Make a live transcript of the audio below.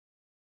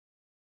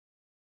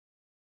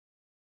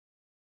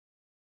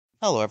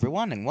Hello,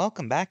 everyone, and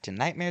welcome back to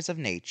Nightmares of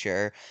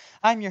Nature.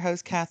 I'm your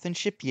host, Catherine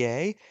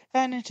Chipier,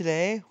 and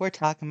today we're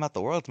talking about the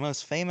world's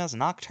most famous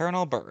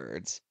nocturnal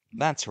birds.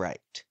 That's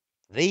right,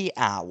 the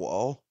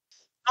owl.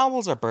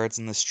 Owls are birds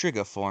in the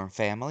strigiform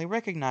family,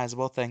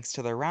 recognizable thanks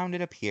to their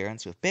rounded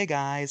appearance with big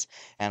eyes,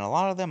 and a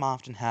lot of them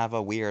often have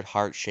a weird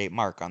heart-shaped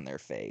mark on their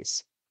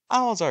face.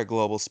 Owls are a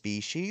global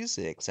species,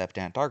 except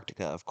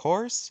Antarctica, of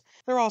course.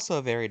 They're also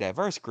a very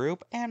diverse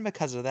group, and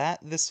because of that,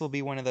 this will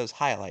be one of those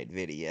highlight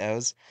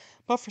videos.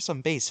 But for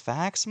some base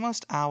facts,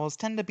 most owls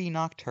tend to be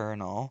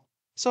nocturnal.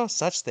 So as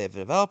such, they've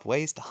developed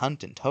ways to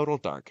hunt in total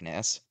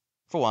darkness.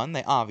 For one,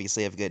 they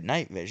obviously have good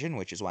night vision,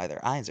 which is why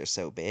their eyes are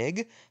so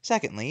big.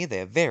 Secondly, they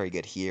have very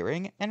good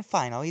hearing. And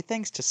finally,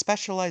 thanks to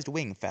specialized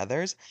wing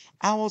feathers,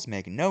 owls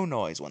make no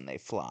noise when they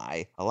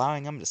fly,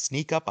 allowing them to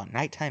sneak up on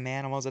nighttime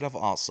animals that have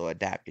also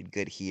adapted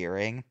good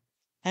hearing.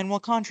 And while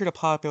contrary to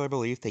popular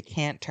belief they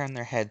can't turn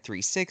their head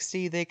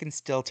 360, they can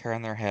still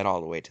turn their head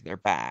all the way to their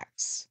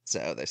backs.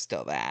 So there's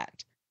still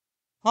that.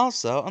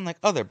 Also, unlike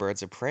other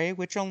birds of prey,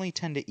 which only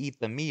tend to eat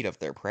the meat of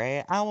their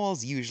prey,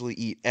 owls usually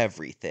eat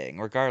everything,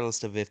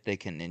 regardless of if they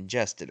can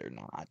ingest it or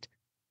not.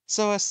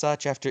 So, as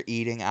such, after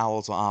eating,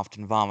 owls will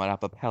often vomit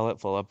up a pellet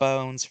full of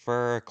bones,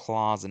 fur,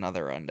 claws, and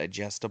other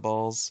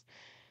undigestibles.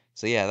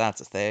 So, yeah,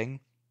 that's a thing.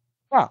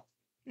 Well,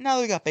 now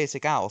that we got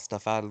basic owl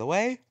stuff out of the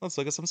way, let's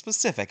look at some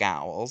specific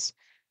owls.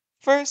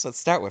 First, let's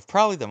start with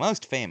probably the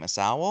most famous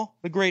owl,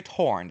 the great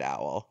horned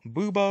owl,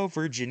 Bubo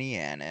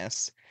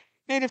virginianus.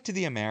 Native to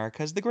the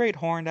Americas, the great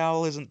horned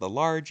owl isn't the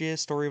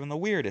largest or even the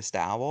weirdest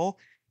owl,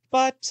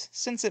 but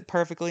since it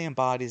perfectly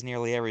embodies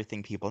nearly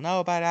everything people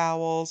know about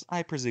owls,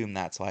 I presume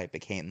that's why it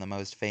became the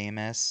most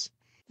famous.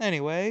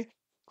 Anyway,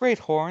 great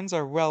horns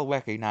are well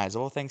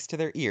recognizable thanks to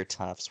their ear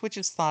tufts, which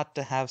is thought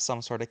to have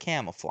some sort of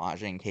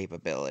camouflaging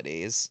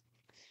capabilities.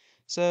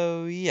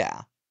 So,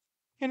 yeah.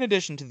 In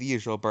addition to the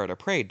usual bird of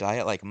prey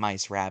diet like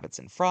mice, rabbits,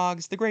 and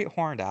frogs, the great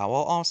horned owl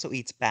also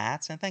eats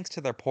bats, and thanks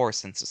to their poor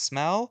sense of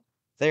smell,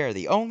 they are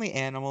the only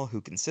animal who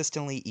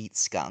consistently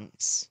eats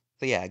skunks.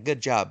 So yeah,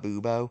 good job,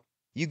 Bubo.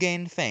 You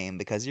gained fame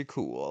because you're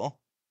cool.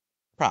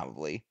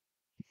 Probably.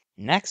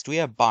 Next, we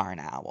have barn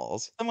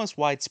owls, the most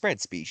widespread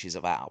species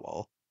of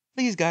owl.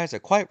 These guys are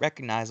quite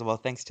recognizable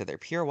thanks to their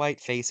pure white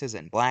faces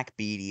and black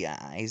beady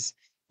eyes.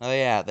 Oh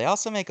yeah, they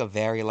also make a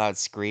very loud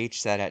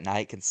screech that at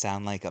night can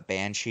sound like a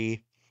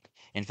banshee.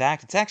 In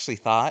fact, it's actually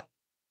thought.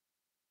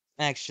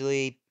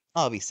 Actually,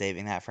 I'll be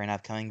saving that for an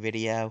upcoming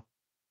video.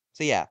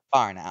 So yeah,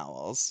 barn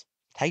owls.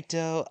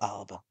 Tyto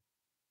alba.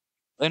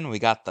 Then we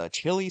got the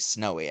chilly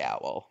snowy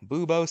owl,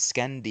 Bubo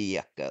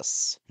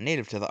scandiacus.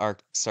 Native to the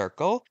Arctic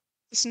Circle,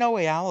 the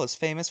snowy owl is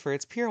famous for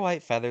its pure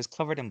white feathers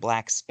covered in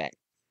black specks.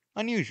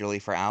 Unusually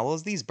for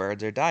owls, these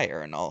birds are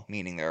diurnal,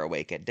 meaning they're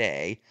awake at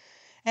day,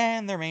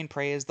 and their main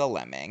prey is the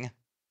lemming.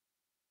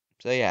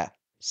 So yeah,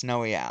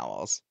 snowy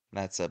owls.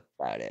 That's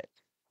about it.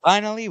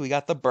 Finally, we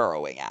got the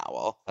burrowing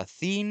owl,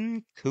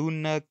 Athene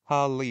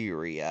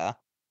cunacaleria,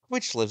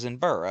 which lives in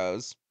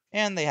burrows,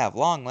 and they have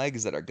long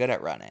legs that are good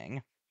at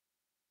running.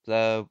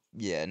 So,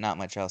 yeah, not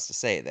much else to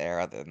say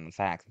there other than the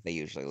fact that they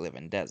usually live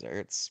in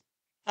deserts.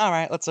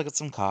 Alright, let's look at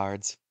some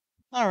cards.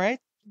 Alright,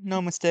 no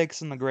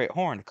mistakes in the Great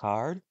Horned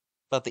card,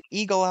 but the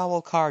Eagle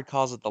Owl card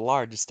calls it the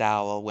largest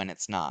owl when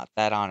it's not.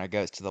 That honor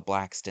goes to the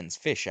Blackstone's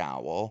Fish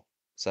Owl.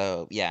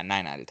 So, yeah,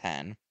 9 out of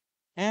 10.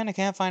 And I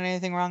can't find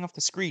anything wrong with the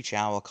Screech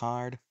Owl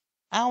card.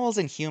 Owls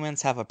and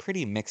humans have a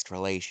pretty mixed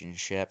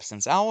relationship,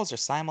 since owls are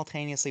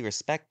simultaneously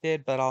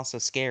respected but also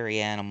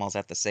scary animals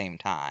at the same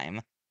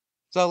time.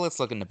 So let's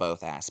look into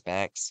both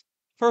aspects.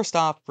 First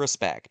off,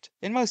 respect.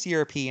 In most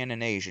European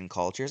and Asian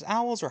cultures,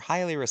 owls were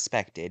highly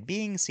respected,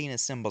 being seen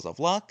as symbols of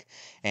luck,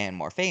 and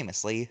more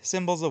famously,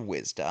 symbols of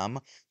wisdom,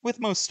 with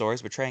most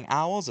stories portraying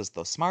owls as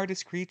the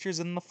smartest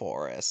creatures in the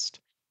forest.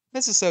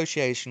 This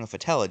association with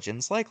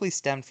intelligence likely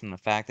stemmed from the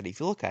fact that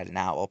if you look at an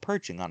owl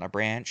perching on a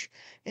branch,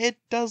 it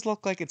does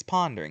look like it's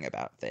pondering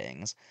about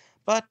things.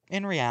 But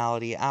in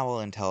reality, owl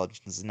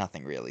intelligence is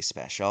nothing really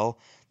special.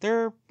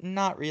 They're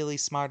not really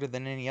smarter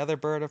than any other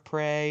bird of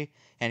prey,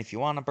 and if you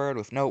want a bird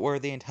with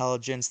noteworthy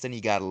intelligence, then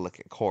you gotta look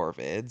at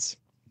corvids.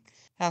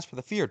 As for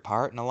the feared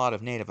part, in a lot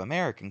of Native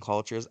American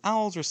cultures,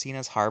 owls were seen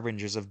as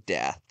harbingers of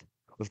death,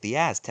 with the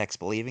Aztecs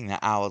believing that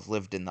owls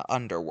lived in the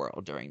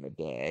underworld during the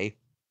day.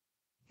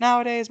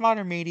 Nowadays,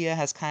 modern media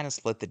has kind of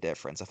split the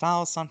difference, with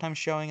owls sometimes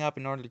showing up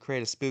in order to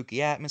create a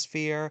spooky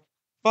atmosphere,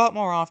 but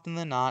more often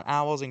than not,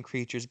 owls and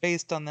creatures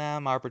based on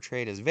them are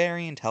portrayed as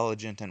very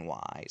intelligent and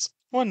wise.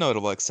 One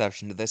notable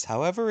exception to this,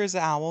 however, is the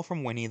owl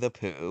from Winnie the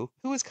Pooh,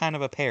 who is kind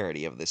of a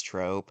parody of this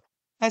trope,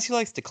 as he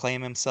likes to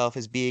claim himself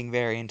as being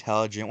very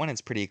intelligent when it's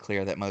pretty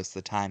clear that most of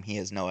the time he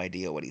has no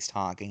idea what he's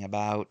talking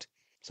about.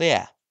 So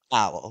yeah,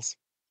 owls.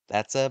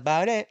 That's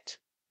about it.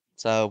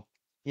 So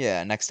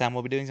yeah, next time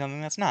we'll be doing something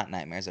that's not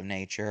Nightmares of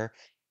Nature.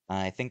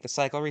 I think the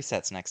cycle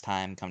resets next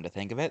time, come to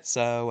think of it,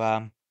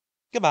 so,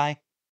 goodbye.